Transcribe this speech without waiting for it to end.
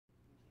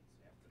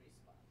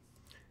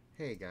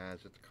Hey guys,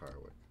 it's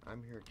Carwick.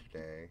 I'm here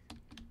today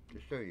to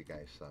show you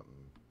guys something.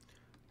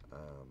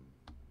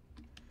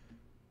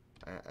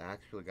 I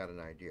actually got an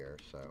idea,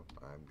 so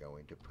I'm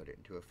going to put it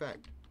into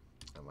effect.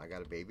 I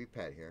got a baby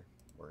pet here.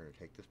 We're going to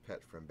take this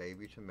pet from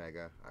baby to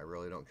mega. I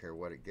really don't care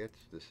what it gets.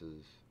 This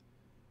is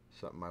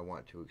something I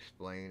want to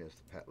explain as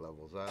the pet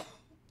levels up.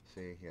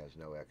 See, he has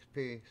no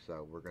XP,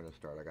 so we're going to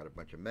start. I got a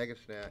bunch of mega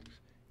snacks.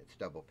 It's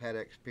double pet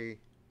XP.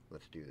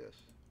 Let's do this.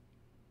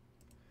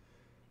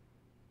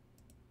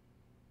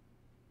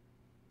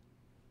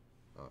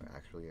 Oh,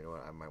 actually, you know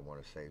what? I might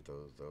want to save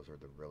those. Those are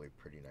the really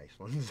pretty nice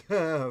ones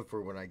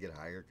for when I get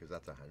higher, because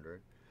that's 100.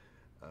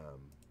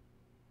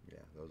 Yeah,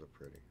 those are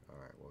pretty. All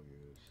right, we'll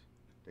use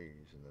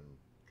these and then,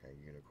 okay,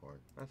 unicorn.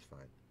 That's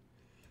fine.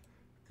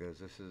 Because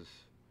this is,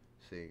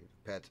 see,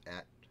 pet's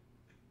at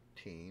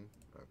teen.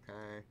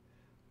 Okay.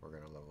 We're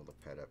going to level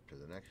the pet up to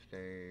the next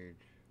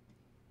stage.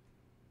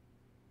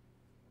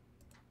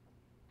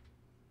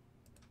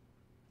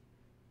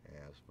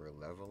 As we're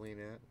leveling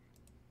it,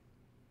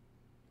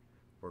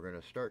 we're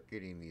going to start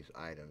getting these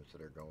items that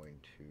are going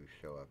to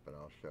show up, and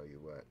I'll show you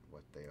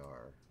what they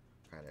are.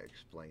 Kind of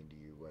explain to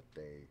you what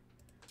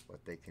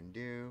they can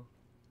do.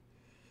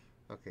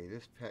 Okay,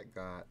 this pet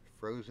got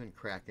frozen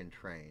kraken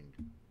trained.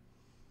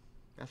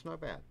 That's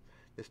not bad.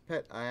 This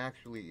pet, I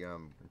actually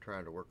am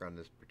trying to work on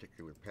this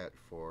particular pet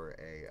for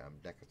a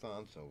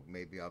decathon, so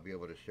maybe I'll be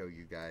able to show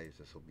you guys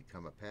this will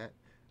become a pet.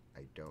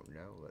 I don't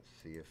know. Let's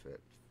see if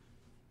it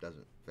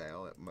doesn't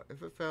fail.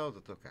 If it fails,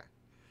 it's okay.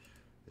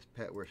 This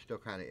pet, we're still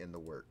kind of in the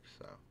works,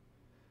 so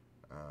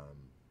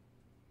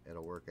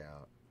it'll work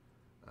out.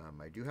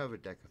 I do have a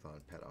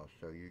decathon pet I'll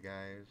show you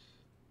guys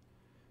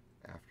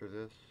after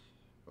this.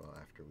 Well,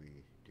 after we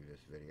do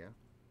this video.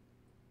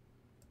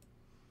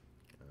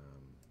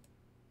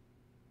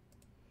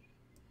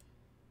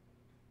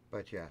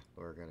 But yeah,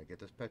 we're going to get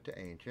this pet to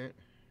ancient,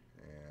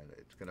 and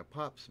it's going to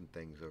pop some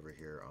things over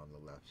here on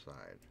the left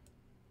side.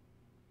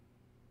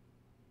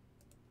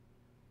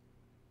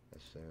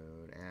 As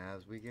soon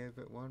as we give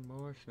it one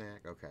more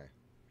snack. Okay.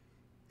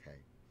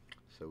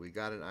 So we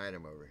got an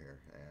item over here,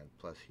 and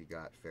plus he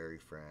got fairy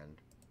friend.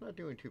 Not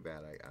doing too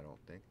bad, I don't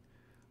think.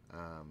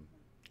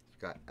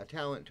 It's got a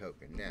talent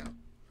token. Now,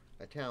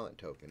 a talent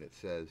token. It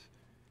says,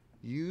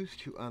 use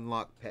to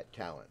unlock pet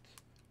talents.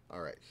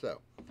 Alright, so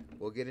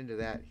we'll get into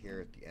that here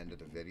at the end of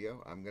the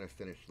video. I'm going to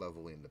finish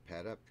leveling the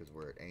pet up because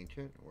we're at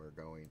ancient. We're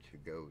going to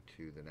go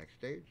to the next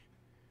stage.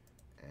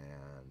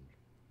 And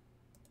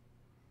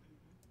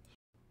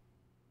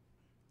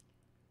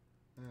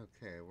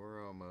okay,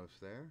 we're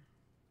almost there.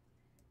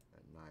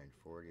 At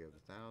 940 of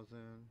 1,000.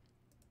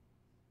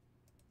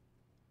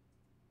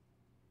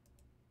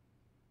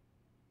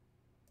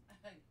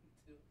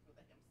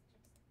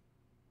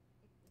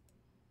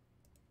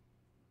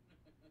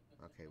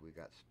 Okay, we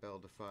got Spell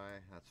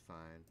Defy, that's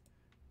fine.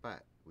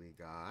 But we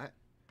got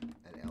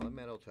an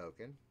Elemental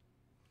token,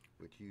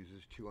 which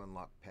uses to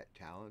unlock pet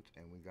talents,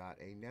 and we got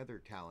a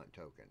Nether talent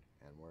token,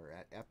 and we're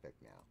at Epic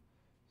now.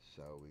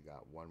 So we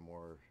got one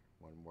more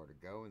to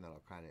go, and then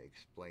I'll kind of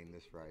explain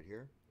this right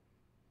here.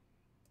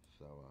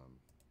 So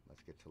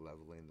let's get to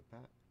leveling the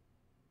pet.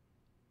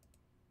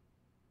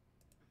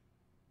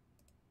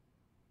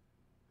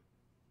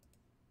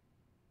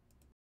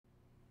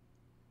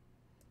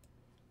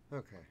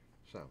 Okay,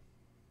 so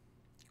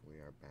we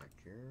are back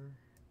here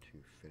to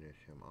finish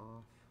him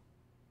off,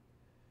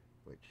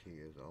 which he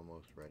is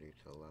almost ready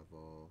to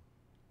level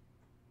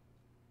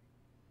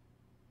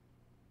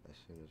as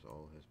soon as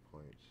all his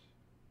points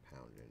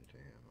pound into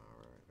him.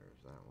 Alright,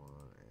 there's that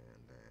one,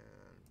 and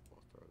then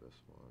we'll throw this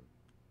one.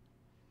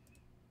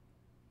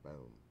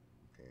 Boom.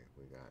 Okay,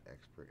 we got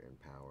expert in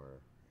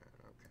power.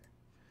 Okay.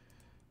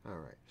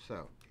 Alright,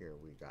 so here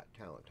we got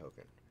talent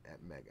token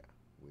at mega.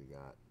 We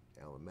got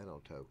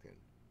elemental token,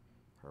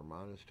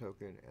 Hermanus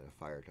token, and a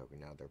fire token.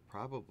 Now they're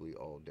probably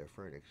all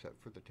different except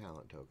for the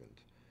talent tokens.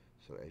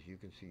 So as you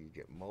can see, you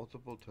get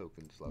multiple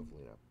tokens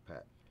leveling up a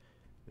pet.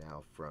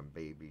 Now from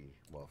baby,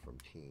 well, from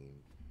teen,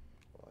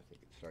 well, I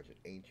think it starts at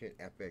ancient,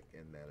 epic,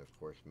 and then of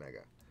course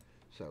mega.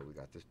 So we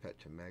got this pet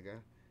to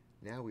mega.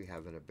 Now we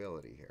have an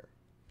ability here.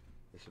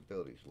 This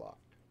ability's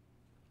locked.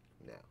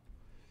 Now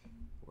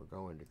we're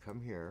going to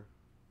come here,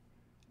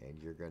 and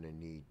you're going to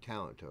need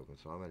talent tokens.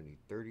 So I'm going to need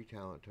 30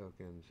 talent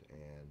tokens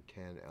and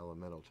 10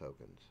 elemental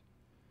tokens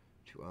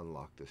to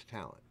unlock this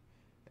talent.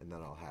 And then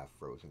I'll have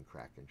Frozen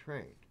Kraken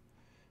trained.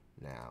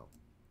 Now,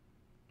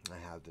 I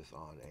have this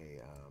on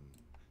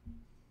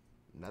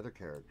another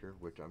character,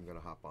 which I'm going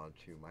to hop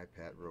onto my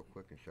pet real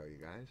quick and show you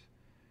guys.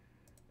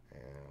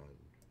 And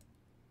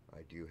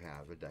I do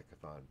have a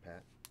decathon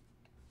pet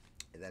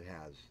that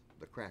has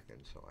the Kraken,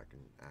 so I can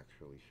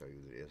actually show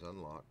you that it is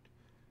unlocked.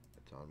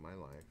 It's on my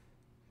life.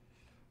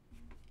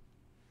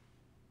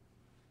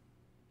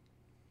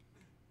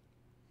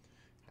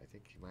 I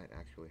think he might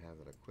actually have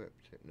it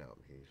equipped. No,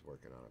 he's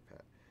working on a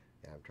pet.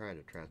 Yeah, I'm trying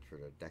to transfer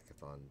the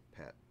decathon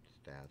pet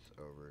stats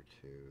over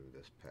to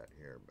this pet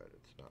here, but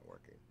it's not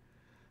working.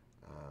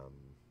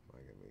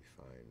 Let me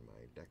find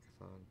my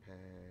decathon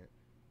pet.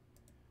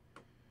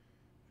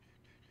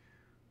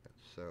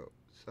 Let's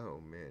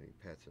so many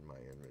pets in my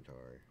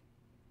inventory.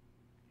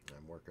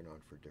 I'm working on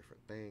for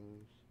different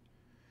things.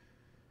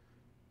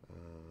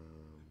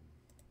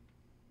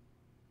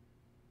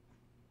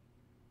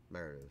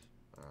 There it is.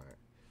 Alright.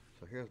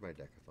 So here's my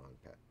Decathon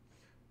pet.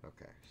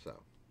 Okay,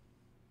 so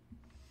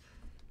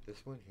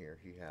this one here,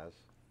 he has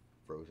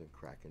Frozen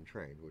Kraken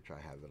trained, which I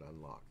have it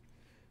unlocked.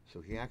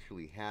 So he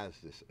actually has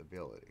this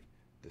ability.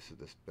 This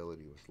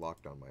ability was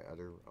locked on my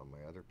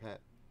other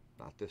pet,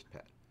 not this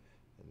pet.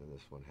 And then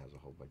this one has a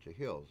whole bunch of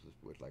heals,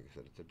 which, like I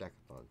said, it's a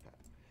Decathon pet.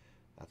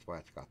 That's why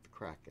it's got the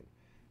Kraken.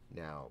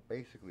 Now,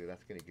 basically,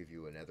 that's going to give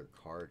you another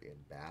card in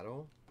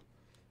battle,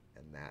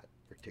 and that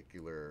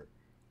particular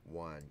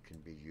one can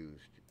be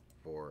used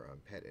for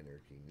pet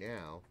energy.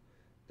 Now,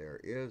 there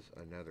is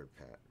another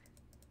pet.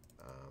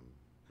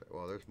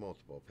 Well, there's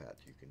multiple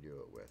pets you can do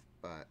it with,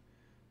 but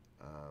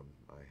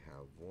I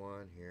have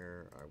one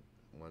here,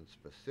 one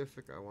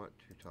specific I want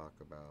to talk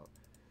about.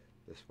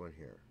 This one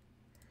here.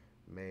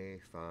 May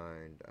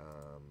find,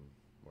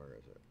 where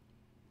is it?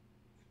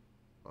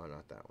 Oh,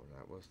 not that one.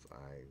 That was,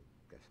 I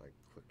guess I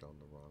clicked on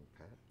the wrong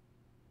pet.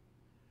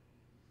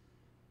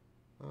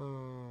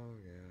 Oh,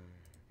 yeah.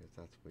 I guess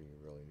that's when you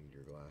really need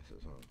your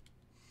glasses on.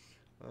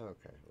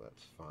 Okay,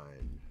 let's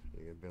find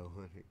the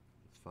ability.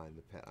 Let's find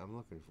the pet I'm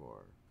looking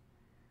for.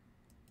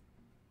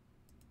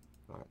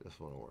 Alright, this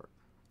one will work.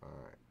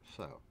 Alright,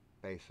 so,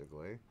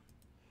 basically,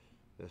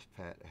 this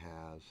pet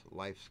has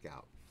Life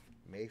Scout.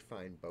 May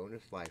find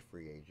bonus life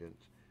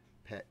reagents.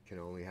 Pet can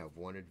only have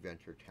one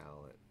adventure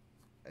talent.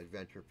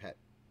 Adventure pet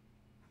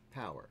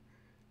power.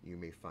 You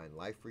may find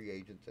life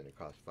reagents and it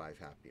costs 5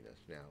 happiness.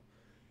 Now,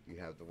 you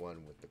have the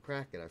one with the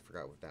Kraken. I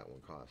forgot what that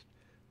one cost.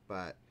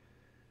 But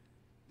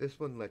this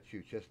one lets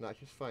you not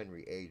just find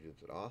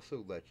reagents, it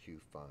also lets you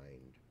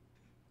find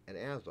an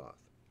Azoth.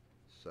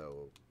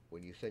 So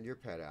when you send your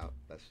pet out,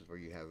 this is where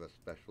you have a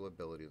special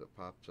ability that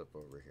pops up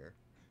over here.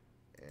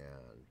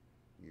 And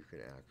you can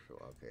actually,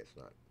 okay, it's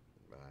not,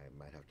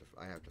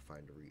 I have to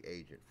find a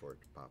reagent for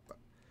it to pop up.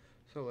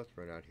 So let's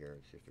run out here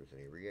and see if there's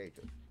any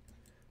reagents,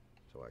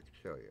 so I can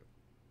show you.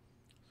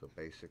 So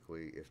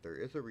basically, if there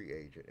is a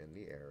reagent in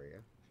the area,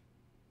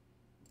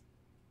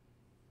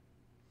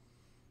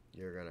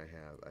 you're going to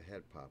have a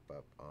head pop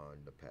up on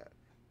the pet.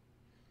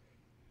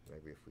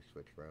 Maybe if we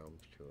switch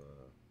realms to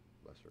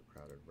a lesser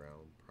crowded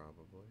realm,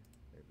 probably.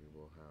 Maybe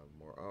we'll have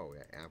more. Oh,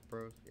 yeah,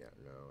 Ampros? Yeah,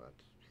 no,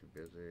 that's too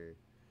busy.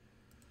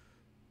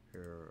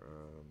 Here,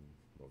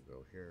 we'll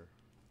go here.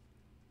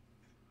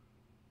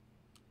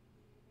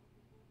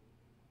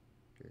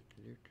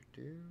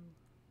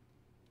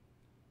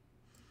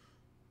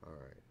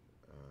 Alright.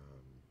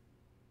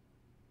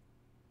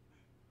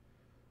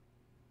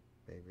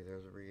 Maybe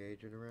there's a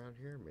reagent around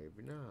here,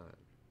 maybe not.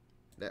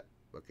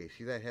 Okay,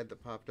 see that head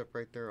that popped up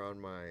right there on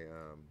my,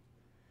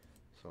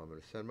 so I'm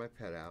going to send my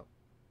pet out.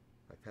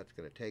 My pet's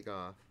going to take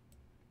off.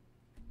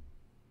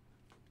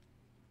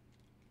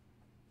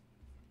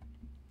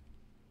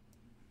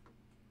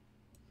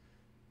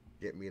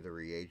 Get me the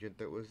reagent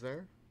that was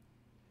there,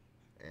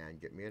 and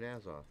get me an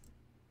Azoth.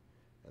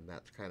 And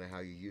that's kind of how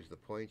you use the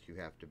points. You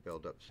have to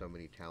build up so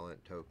many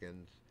talent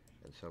tokens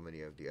and so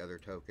many of the other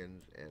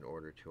tokens in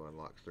order to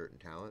unlock certain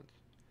talents.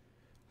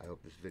 I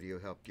hope this video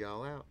helped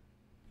y'all out.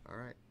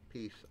 Alright,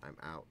 peace. I'm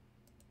out.